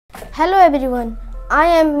Hello everyone, I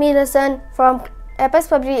am Mir Hasan from Apex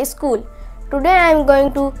Public School. Today I am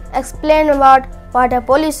going to explain about water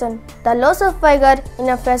pollution, the loss of vigor in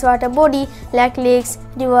a freshwater body like lakes,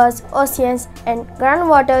 rivers, oceans and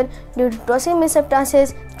groundwater due to toxic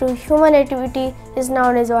substances through human activity is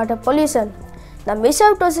known as water pollution. The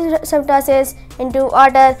mixture of toxic substances into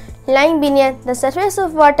water lying beneath the surface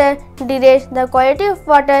of water degrades the quality of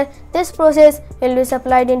water. This process will be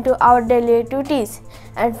supplied into our daily activities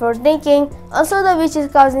and for drinking, also the which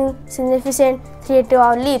is causing significant threat to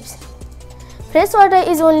our lives. Fresh water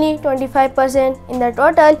is only 25% in the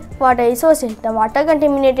total water resources. The water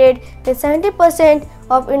contaminated with 70%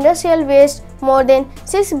 of industrial waste, more than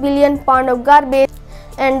 6 billion pounds of garbage,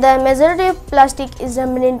 and the majority of plastic is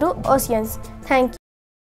dumped into oceans. Thank you.